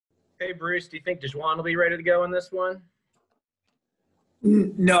Hey, Bruce, do you think DeJuan will be ready to go in this one?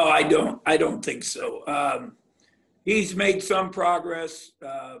 No, I don't. I don't think so. He's made some progress,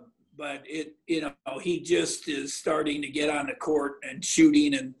 but he just is starting to get on the court and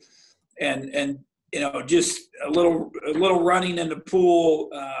shooting and just a little running in the pool.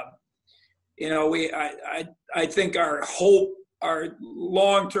 I think our hope, our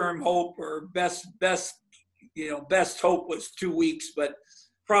long-term hope, or best hope was 2 weeks, but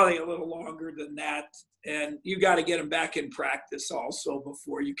probably a little longer than that. And you got to get him back in practice also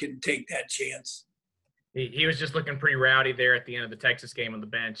before you can take that chance. He was just looking pretty rowdy there at the end of the Texas game on the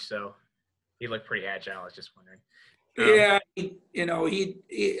bench, so he looked pretty agile. I was just wondering. Yeah, he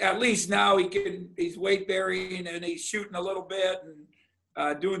at least now he's weight bearing and he's shooting a little bit and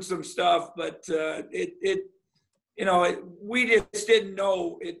doing some stuff, but we just didn't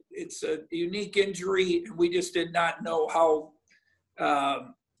know it's a unique injury, and we just did not know how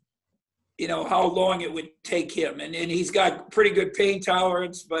long it would take him. And he's got pretty good pain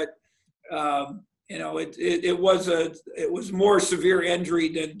tolerance, but it was more severe injury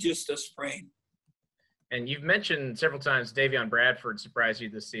than just a sprain. And you've mentioned several times Davion Bradford surprised you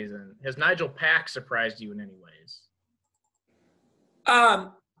this season. Has Nigel Pack surprised you in any ways?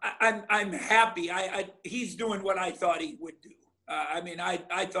 I'm happy. He's doing what I thought he would do.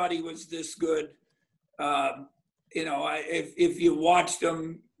 I thought he was this good. If you watched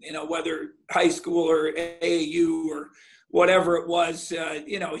him, whether high school or AAU or whatever it was,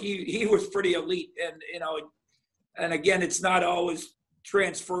 he was pretty elite. And again, it's not always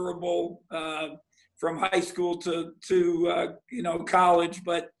transferable from high school to college,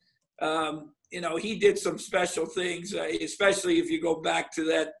 but he did some special things, especially if you go back to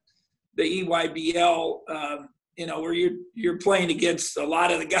the EYBL, where you're playing against a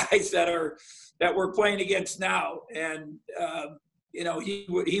lot of the guys that we're playing against now, and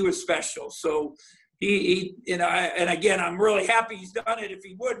he was special. So and again, I'm really happy he's done it. If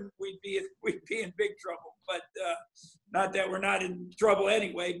he wouldn't, we'd be in big trouble. But not that we're not in trouble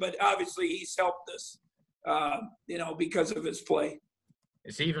anyway. But obviously, he's helped us, because of his play.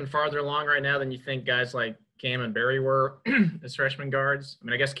 Is he even farther along right now than you think guys like Cam and Barry were as freshman guards? I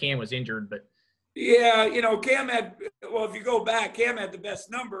mean, I guess Cam was injured, but yeah, Cam if you go back, Cam had the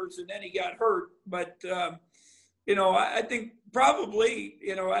best numbers, and then he got hurt. But I think probably,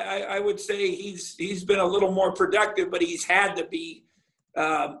 I would say he's been a little more productive, but he's had to be,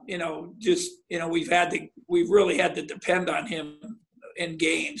 we've really had to depend on him in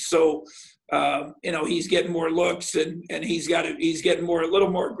games. So, he's getting more looks and he's getting a little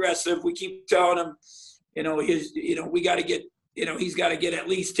more aggressive. We keep telling him, we got to get, he's got to get at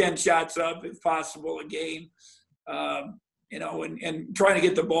least 10 shots up if possible a game, and trying to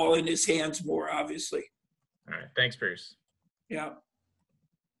get the ball in his hands more, obviously. All right. Thanks, Bruce. Yeah.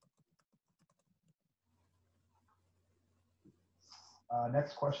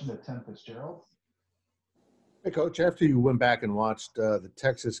 Next question to Tim Fitzgerald. Hey, Coach, after you went back and watched the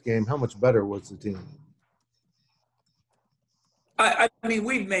Texas game, how much better was the team? I mean,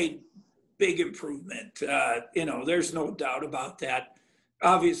 we've made big improvement. There's no doubt about that.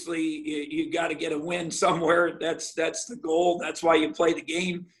 Obviously, you got to get a win somewhere. That's the goal. That's why you play the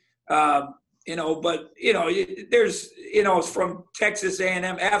game. There's, from Texas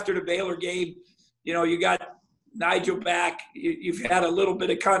A&M after the Baylor game, you got Nigel back. You've had a little bit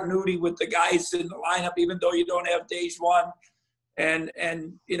of continuity with the guys in the lineup, even though you don't have DeJuan, and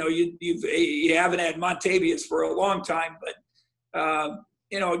you haven't had Montavious for a long time, but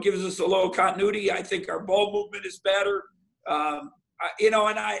it gives us a little continuity. I think our ball movement is better. And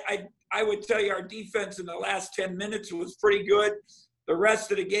I would tell you our defense in the last 10 minutes was pretty good. The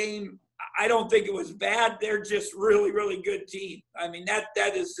rest of the game, I don't think it was bad. They're just really, really good team. I mean, that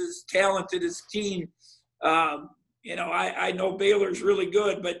is as talented as team. I know Baylor's really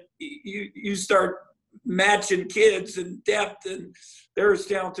good, but you start matching kids and depth, and they're as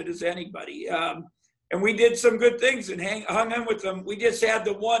talented as anybody. And we did some good things and hung in with them. We just had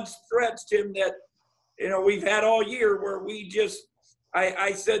the one stretch, Tim, that, we've had all year where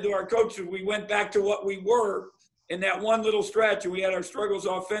I said to our coaches, we went back to what we were in that one little stretch, and we had our struggles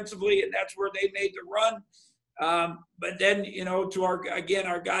offensively, and that's where they made the run. But then, to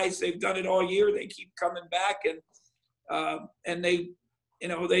our guys, they've done it all year. They keep coming back, and they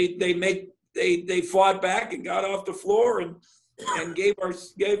fought back and got off the floor and gave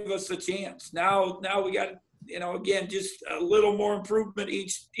us a chance. Now we got, again, just a little more improvement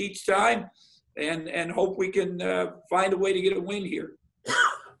each time, and hope we can find a way to get a win here.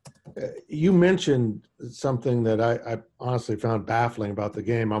 You mentioned something that I honestly found baffling about the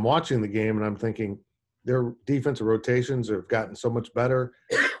game. I'm watching the game and I'm thinking, their defensive rotations have gotten so much better.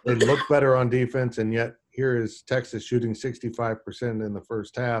 They look better on defense, and yet here is Texas shooting 65% in the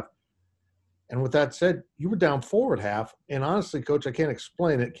first half. And with that said, you were down 4 at half. And honestly, Coach, I can't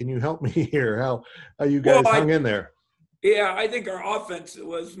explain it. Can you help me here? How you guys hung in there? Yeah, I think our offense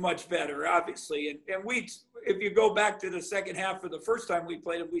was much better, obviously. And we, if you go back to the second half of the first time we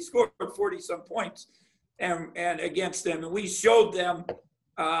played them, we scored 40-some points and against them. And we showed them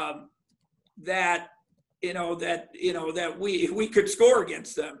that we could score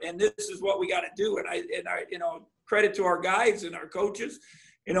against them. And this is what we got to do. And I credit to our guys and our coaches.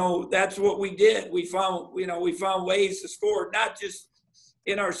 That's what we did. We found ways to score, not just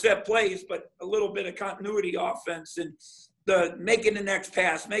in our set plays, but a little bit of continuity offense and the making the next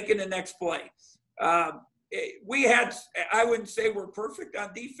pass, making the next play. I wouldn't say we're perfect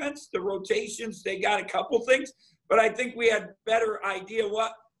on defense. The rotations, they got a couple things, but I think we had better idea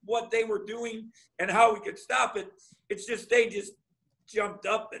what they were doing and how we could stop it. It's just, they just jumped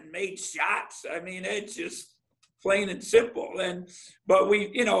up and made shots. I mean, it's just plain and simple. But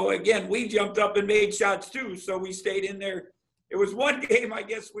we, again, we jumped up and made shots too. So we stayed in there. It was one game, I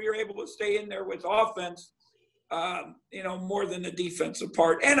guess, we were able to stay in there with offense, more than the defensive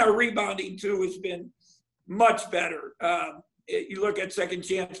part. And our rebounding too has been much better. You look at second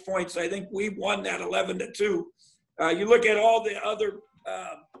chance points, I think we won that 11-2. You look at all the other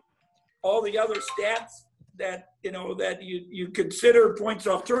stats that, that you consider: points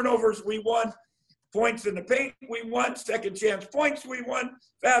off turnovers, we won; points in the paint, we won; second chance points, we won;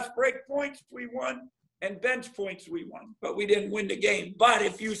 fast break points, we won; and bench points, we won. But we didn't win the game. But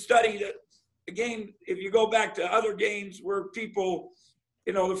if you study the game, if you go back to other games where people,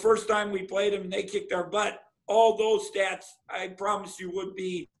 the first time we played them and they kicked our butt, all those stats, I promise you, would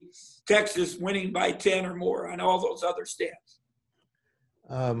be Texas winning by 10 or more on all those other stats.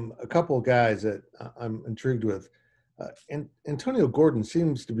 A couple of guys that I'm intrigued with. Antonio Gordon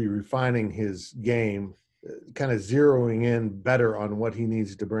seems to be refining his game, kind of zeroing in better on what he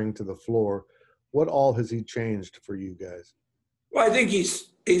needs to bring to the floor. What all has he changed for you guys? Well, I think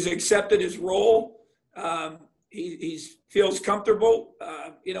he's accepted his role. He feels comfortable,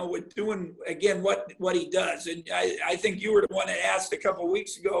 with doing, again, what he does. And I think you were the one that asked a couple of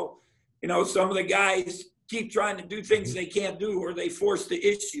weeks ago, some of the guys keep trying to do things they can't do, or they force the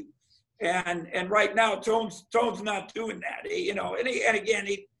issue. And right now, Tone's not doing that. And again,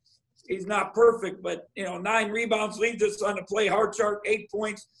 he's not perfect, but 9 rebounds, leads us on the play hard chart, 8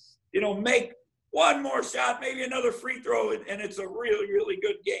 points. Make one more shot, maybe another free throw, and it's a really, really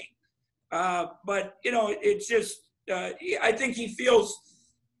good game. But it's just I think he feels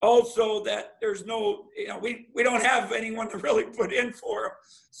also that there's no, we don't have anyone to really put in for him.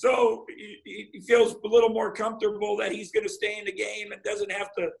 So he feels a little more comfortable that he's going to stay in the game and doesn't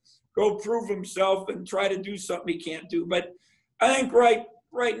have to go prove himself and try to do something he can't do. But I think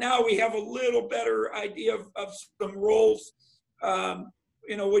right now we have a little better idea of some roles,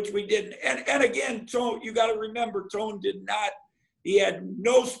 which we didn't. And again, Tone, you got to remember, Tone did not, he had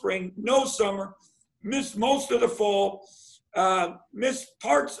no spring, no summer, missed most of the fall, missed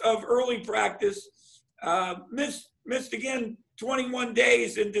parts of early practice, missed again 21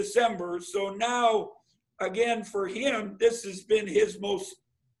 days in December. So now, again, for him, this has been his most,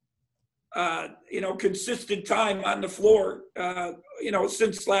 consistent time on the floor,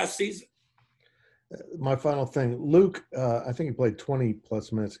 since last season. My final thing, Luke, I think he played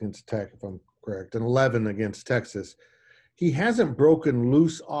 20-plus minutes against Tech, if I'm correct, and 11 against Texas. He hasn't broken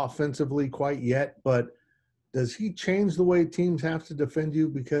loose offensively quite yet, but does he change the way teams have to defend you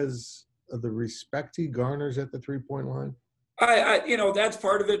because of the respect he garners at the three-point line? That's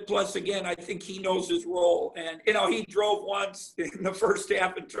part of it. Plus, again, I think he knows his role. And, he drove once in the first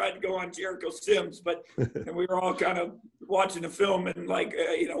half and tried to go on Jericho Sims, but and we were all kind of watching the film and like,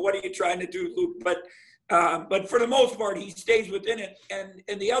 what are you trying to do, Luke? But for the most part, he stays within it.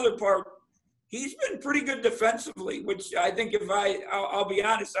 And the other part, he's been pretty good defensively, which I think I'll be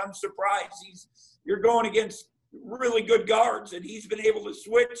honest, I'm surprised. You're going against really good guards, and he's been able to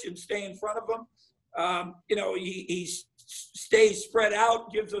switch and stay in front of them. He stays spread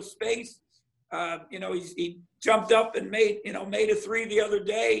out, gives us space. He jumped up and made a 3 the other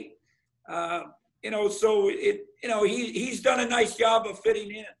day. So he's done a nice job of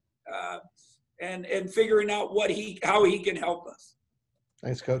fitting in and figuring out how he can help us.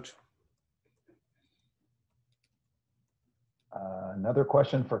 Thanks, Coach. Another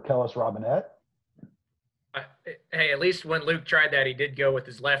question for Kellis Robinette. Hey, at least when Luke tried that, he did go with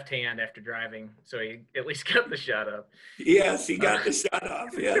his left hand after driving, so he at least got the shot up. Yes, he got the shot off,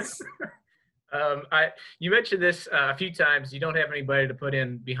 yes. You mentioned this a few times. You don't have anybody to put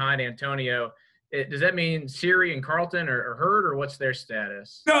in behind Antonio. Does that mean Siri and Carlton are hurt, or what's their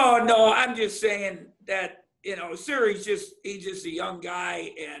status? No, I'm just saying that, Siri's he's just a young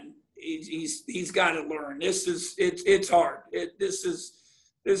guy, and he's got to learn. It's hard. This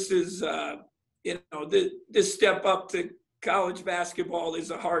step up to college basketball is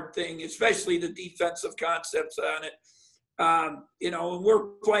a hard thing, especially the defensive concepts on it. When we're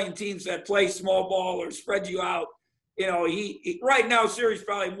playing teams that play small ball or spread you out, he right now Siri's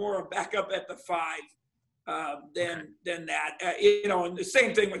probably more a backup at the 5 than that. And the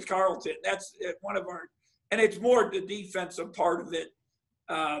same thing with Carlton. That's one of our, and it's more the defensive part of it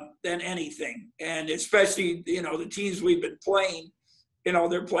than anything. And especially, the teams we've been playing,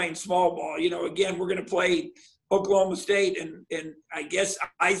 they're playing small ball. Again, we're going to play Oklahoma State, and I guess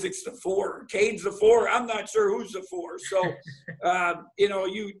Isaac's the 4, Cade's the 4. I'm not sure who's the 4. So,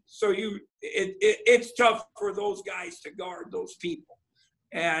 it's tough for those guys to guard those people.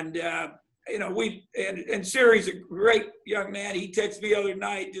 And and Siri's a great young man. He texted me the other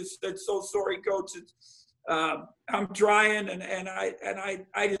night, just said, "So sorry, coach. I'm trying," and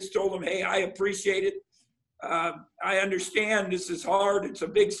I just told him, "Hey, I appreciate it. I understand this is hard. It's a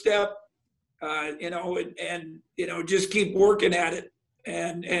big step." Just keep working at it.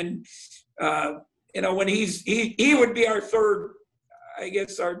 And when he would be our third, I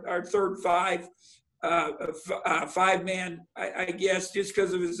guess our third 5-man, I guess, just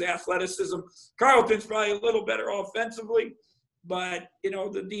because of his athleticism. Carlton's probably a little better offensively, but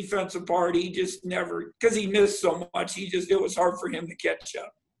the defensive part, he just never, because he missed so much, it was hard for him to catch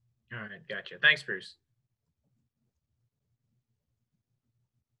up. All right, gotcha. Thanks, Bruce.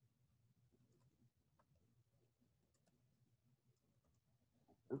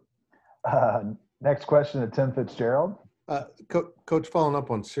 Next question to Tim Fitzgerald. Coach, following up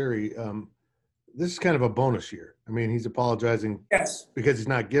on Siri, this is kind of a bonus year. I mean, he's apologizing because he's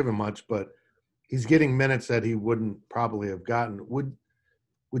not given much, but he's getting minutes that he wouldn't probably have gotten.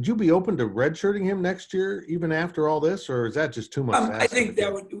 Would you be open to redshirting him next year, even after all this, or is that just too much? I think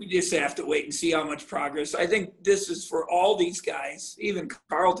we just have to wait and see how much progress. I think this is for all these guys, even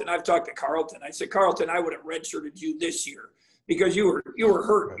Carlton. I've talked to Carlton. I said, Carlton, I would have redshirted you this year because you were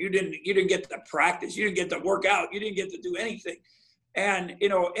hurt. You didn't get to practice. You didn't get to work out. You didn't get to do anything. And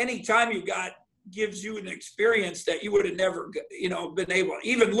any time you got gives you an experience that you would have never been able.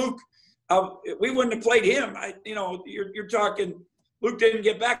 Even Luke, we wouldn't have played him. You're talking. Luke didn't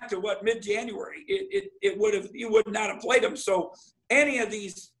get back to mid-January. You would not have played him. So any of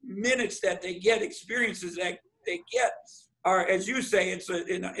these minutes that they get, experiences that they get, are, as you say, it's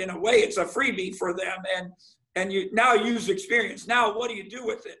in a way it's a freebie for them. And you now use experience. Now what do you do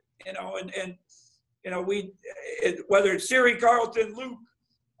with it? Whether it's Siri, Carlton, Luke,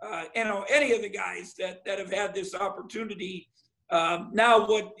 any of the guys that have had this opportunity. Now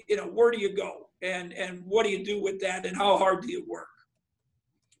where do you go and what do you do with that and how hard do you work?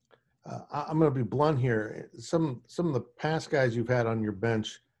 I'm going to be blunt here. Some of the past guys you've had on your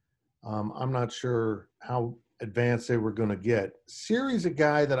bench, I'm not sure how advanced they were going to get. Siri's a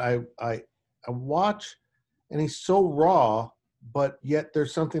guy that I watch, and he's so raw, but yet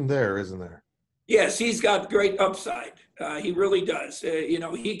there's something there, isn't there? Yes, he's got great upside. He really does.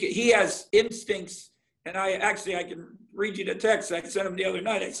 He has instincts, and I can read you the text I sent him the other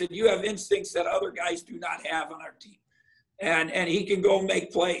night. I said, you have instincts that other guys do not have on our team. And he can go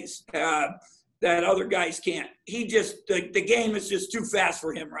make plays that other guys can't. He just the game is just too fast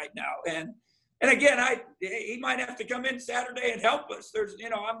for him right now. And again, he might have to come in Saturday and help us.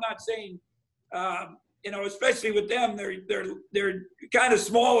 I'm not saying especially with them, they're kind of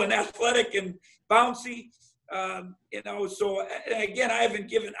small and athletic and bouncy. So again, I haven't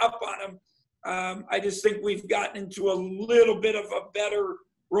given up on him. I just think we've gotten into a little bit of a better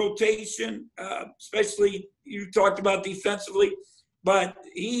rotation, especially you talked about defensively, but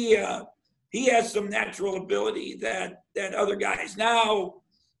he has some natural ability that other guys. Now,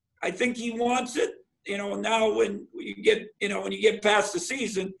 I think he wants it. Now when you get past the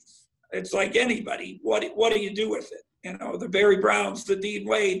season, it's like anybody. What do you do with it? The Barry Browns, the Dean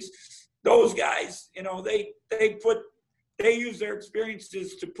Wades, those guys. They use their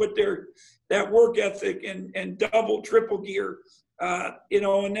experiences to put that work ethic and double, triple gear. And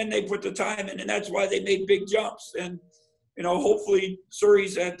then they put the time in, and that's why they made big jumps. And, hopefully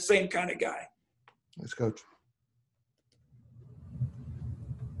Suri's that same kind of guy. Thanks, Coach.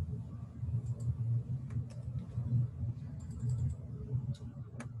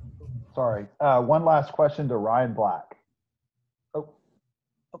 Sorry. One last question to Ryan Black. Go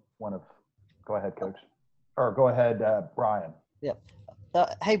ahead, Coach. Or go ahead, Brian. Yeah.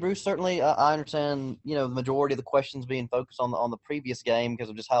 Hey, Bruce, certainly I understand, the majority of the questions being focused on the previous game because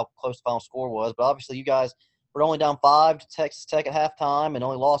of just how close the final score was. But obviously you guys were only down 5 to Texas Tech at halftime and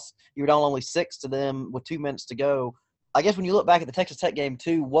you were down only 6 to them with 2 minutes to go. I guess when you look back at the Texas Tech game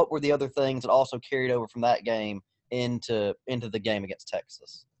too, what were the other things that also carried over from that game into the game against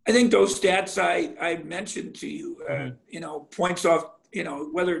Texas? I think those stats I mentioned to you, points off,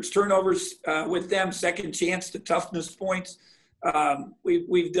 whether it's turnovers with them, second chance to toughness points.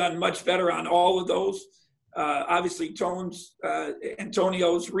 We've done much better on all of those. Obviously,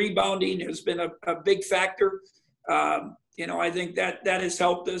 Antonio's rebounding has been a big factor. I think that has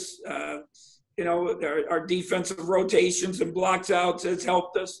helped us. Our defensive rotations and blocks outs has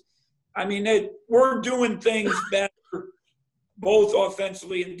helped us. I mean, we're doing things better, both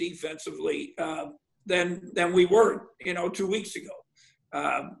offensively and defensively, than we were, 2 weeks ago.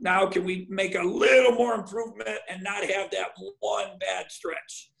 Now, can we make a little more improvement and not have that one bad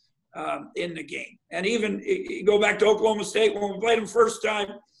stretch in the game? And even you go back to Oklahoma State when we played them first time,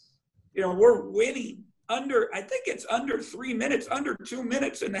 we're winning I think it's under 3 minutes, under 2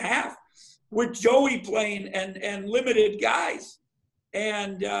 minutes and a half with Joey playing and limited guys.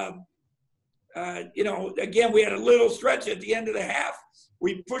 And, again, we had a little stretch at the end of the half.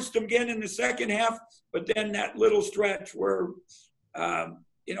 We pushed them again in the second half, but then that little stretch where,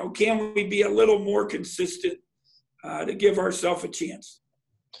 can we be a little more consistent to give ourselves a chance?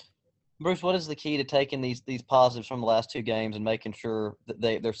 Bruce, what is the key to taking these positives from the last 2 games and making sure that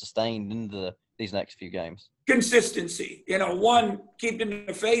they're sustained into these next few games? Consistency. One, keeping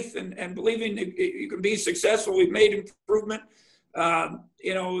the faith and believing that you can be successful. We've made improvement,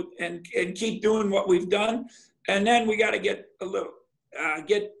 and keep doing what we've done. And then we got to get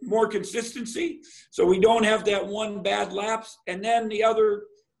get more consistency so we don't have that one bad lapse. And then the other,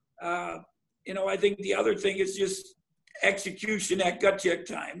 I think the other thing is just execution at gut check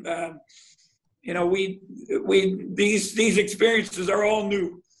time. These experiences are all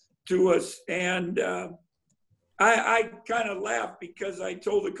new to us. And I kind of laughed because I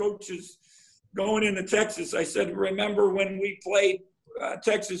told the coaches going into Texas, I said, remember when we played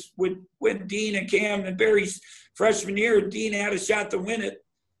Texas when Dean and Cam and Barry's freshman year, Dean had a shot to win it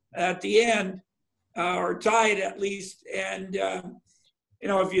at the end, or tie it at least. And,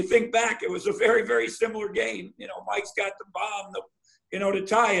 if you think back, it was a very, very similar game. Mike's got the bomb, to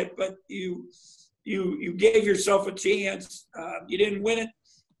tie it, but you gave yourself a chance. You didn't win it,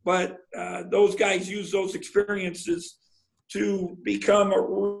 but those guys use those experiences to become a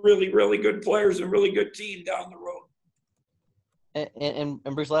really, really good players and really good team down the road. And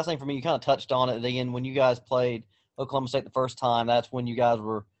Bruce, last thing for me, you kind of touched on it at the end. When you guys played Oklahoma State the first time, that's when you guys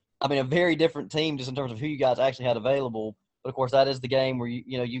were, a very different team just in terms of who you guys actually had available. But, of course, that is the game where,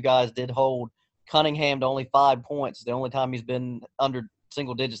 you guys did hold Cunningham to only 5 points. The only time he's been under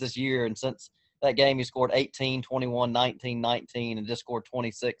single digits this year. And since that game, he scored 18, 21, 19, 19, and just scored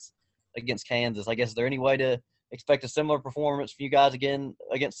 26 against Kansas. I guess, is there any way to expect a similar performance from you guys again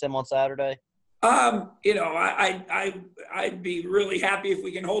against them on Saturday? I'd be really happy if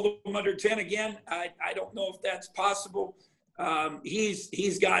we can hold him under 10 again. I don't know if that's possible.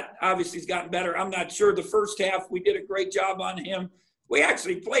 He's gotten better. I'm not sure. The first half, we did a great job on him. We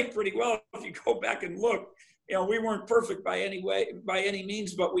actually played pretty well. If you go back and look, we weren't perfect by any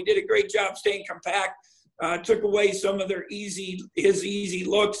means, but we did a great job staying compact. Took away some of his easy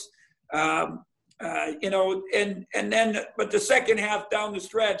looks. And then, but the second half down the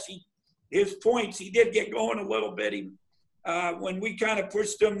stretch, his points, he did get going a little bit. When we kind of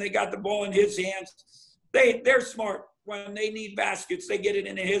pushed him, they got the ball in his hands. They're smart. When they need baskets, they get it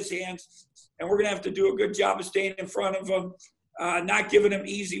into his hands. And we're going to have to do a good job of staying in front of him, not giving him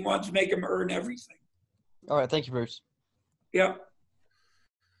easy ones, make him earn everything. All right. Thank you, Bruce. Yeah.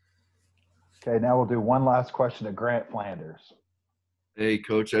 Okay, now we'll do one last question to Grant Flanders. Hey,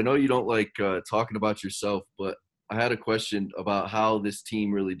 Coach, I know you don't like talking about yourself, but I had a question about how this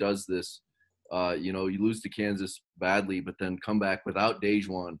team really does this. You lose to Kansas badly, but then come back without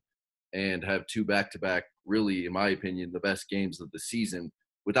Dejuan and have 2 back-to-back, really, in my opinion, the best games of the season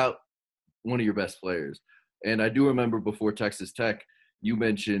without one of your best players. And I do remember before Texas Tech, you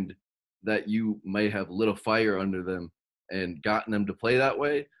mentioned that you may have lit a fire under them and gotten them to play that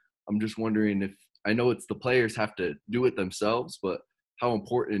way. I'm just wondering if – I know it's the players have to do it themselves, but how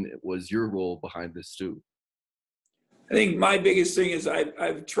important was your role behind this too? I think my biggest thing is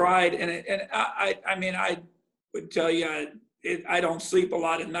I've tried, and I would tell you I don't sleep a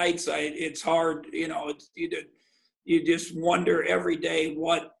lot of nights. It's hard, you just wonder every day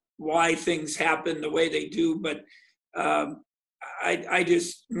why things happen the way they do. But I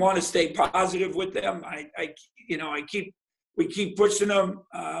just want to stay positive with them. I keep we keep pushing them.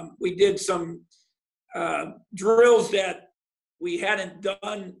 We did some drills that we hadn't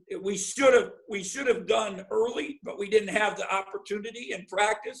done. We should have done early, but we didn't have the opportunity in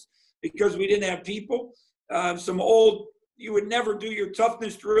practice because we didn't have people. Some old, you would never do your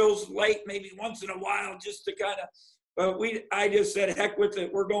toughness drills late, maybe once in a while, just to kind of. But I just said, heck with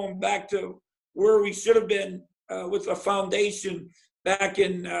it. We're going back to where we should have been with a foundation back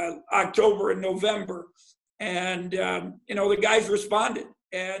in October and November, and the guys responded,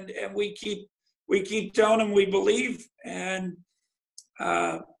 and we keep telling them we believe, and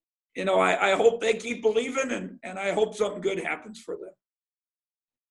I hope they keep believing, and I hope something good happens for them.